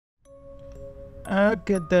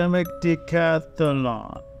Academic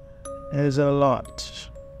Decathlon is a lot.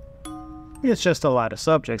 It's just a lot of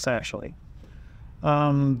subjects, actually.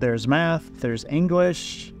 There's math, there's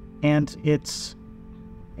English, and it's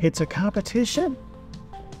a competition,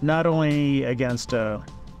 not only against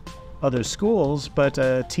other schools,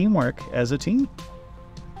 but teamwork as a team.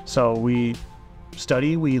 So we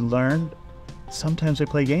study, we learn, sometimes we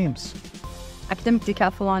play games. Academic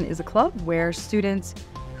Decathlon is a club where students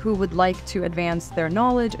who would like to advance their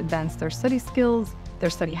knowledge, advance their study skills, their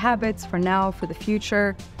study habits for now, for the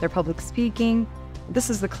future, their public speaking, this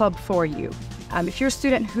is the club for you. If you're a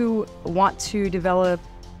student who want to develop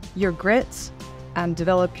your grit,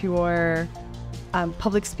 develop your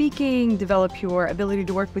public speaking, develop your ability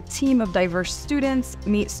to work with a team of diverse students,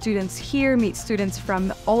 meet students here, meet students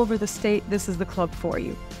from all over the state, this is the club for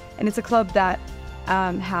you. And it's a club that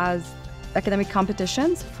has academic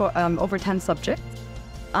competitions for over 10 subjects.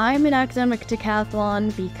 I'm in Academic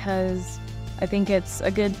Decathlon because I think it's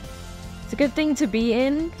a good thing to be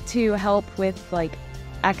in to help with like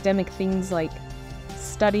academic things like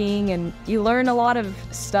studying, and you learn a lot of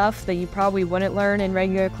stuff that you probably wouldn't learn in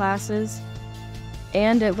regular classes,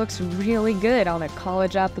 and it looks really good on a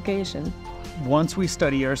college application. Once we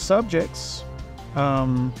study our subjects,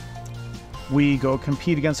 we go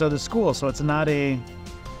compete against other schools, so it's not an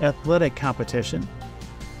athletic competition.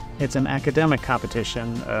 It's an academic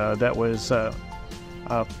competition that was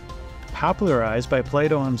popularized by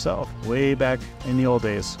Plato himself way back in the old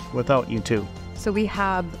days without YouTube. So we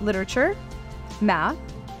have literature, math,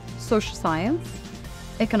 social science,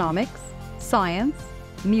 economics, science,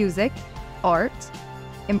 music, art,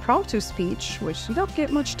 impromptu speech, which you don't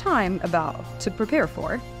get much time to prepare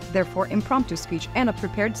for, therefore impromptu speech, and a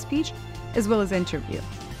prepared speech, as well as interview.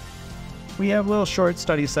 We have little short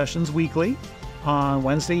study sessions weekly on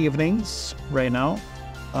Wednesday evenings right now.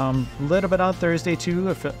 A little bit on Thursday too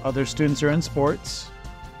if other students are in sports.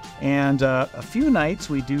 And a few nights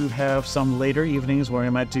we do have some later evenings where we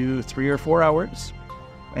might do 3 or 4 hours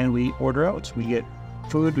and we order out. We get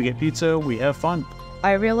food, we get pizza, we have fun.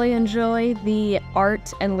 I really enjoy the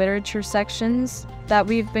art and literature sections that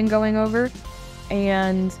we've been going over,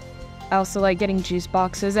 and I also like getting juice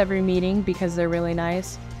boxes every meeting because they're really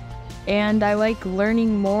nice. And I like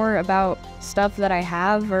learning more about stuff that I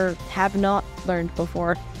have or have not learned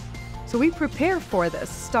before. So we prepare for this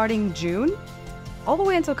starting June, all the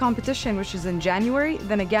way until competition, which is in January,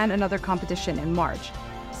 then again another competition in March.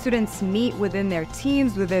 Students meet within their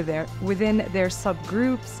teams, within their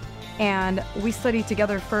subgroups, and we study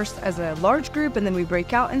together first as a large group, and then we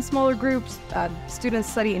break out in smaller groups. Students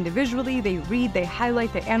study individually, they read, they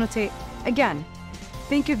highlight, they annotate. Again,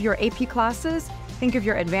 think of your AP classes, think of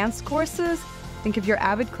your advanced courses, think of your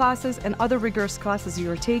AVID classes and other rigorous classes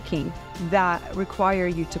you're taking that require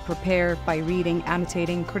you to prepare by reading,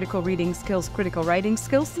 annotating, critical reading skills, critical writing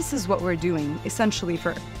skills. This is what we're doing essentially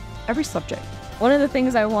for every subject. One of the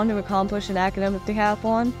things I want to accomplish in Academic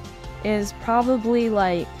Decathlon is probably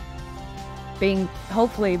like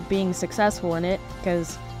hopefully being successful in it,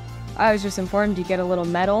 because I was just informed you get a little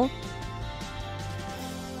medal.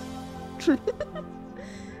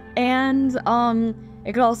 And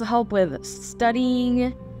it could also help with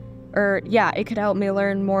studying, or yeah, it could help me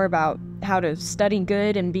learn more about how to study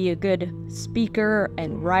good and be a good speaker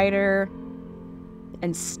and writer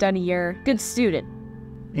and studier, good student.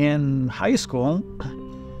 In high school,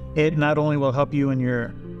 it not only will help you in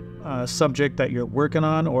your subject that you're working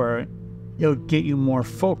on, or it'll get you more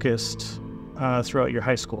focused throughout your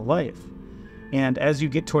high school life. And as you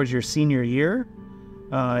get towards your senior year,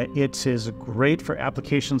 it is great for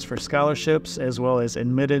applications for scholarships as well as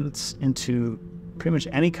admittance into pretty much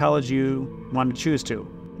any college you want to choose to.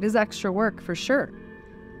 It is extra work for sure.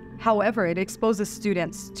 However, it exposes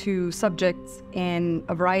students to subjects in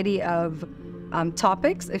a variety of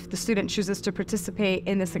topics. If the student chooses to participate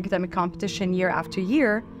in this academic competition year after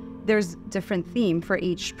year, there's different theme for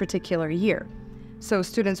each particular year. So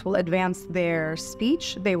students will advance their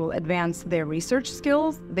speech, they will advance their research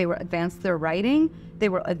skills, they will advance their writing, they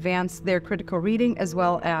will advance their critical reading, as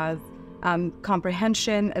well as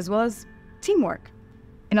comprehension, as well as teamwork.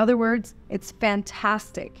 In other words, it's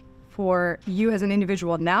fantastic for you as an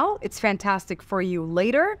individual now, it's fantastic for you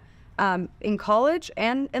later in college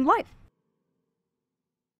and in life.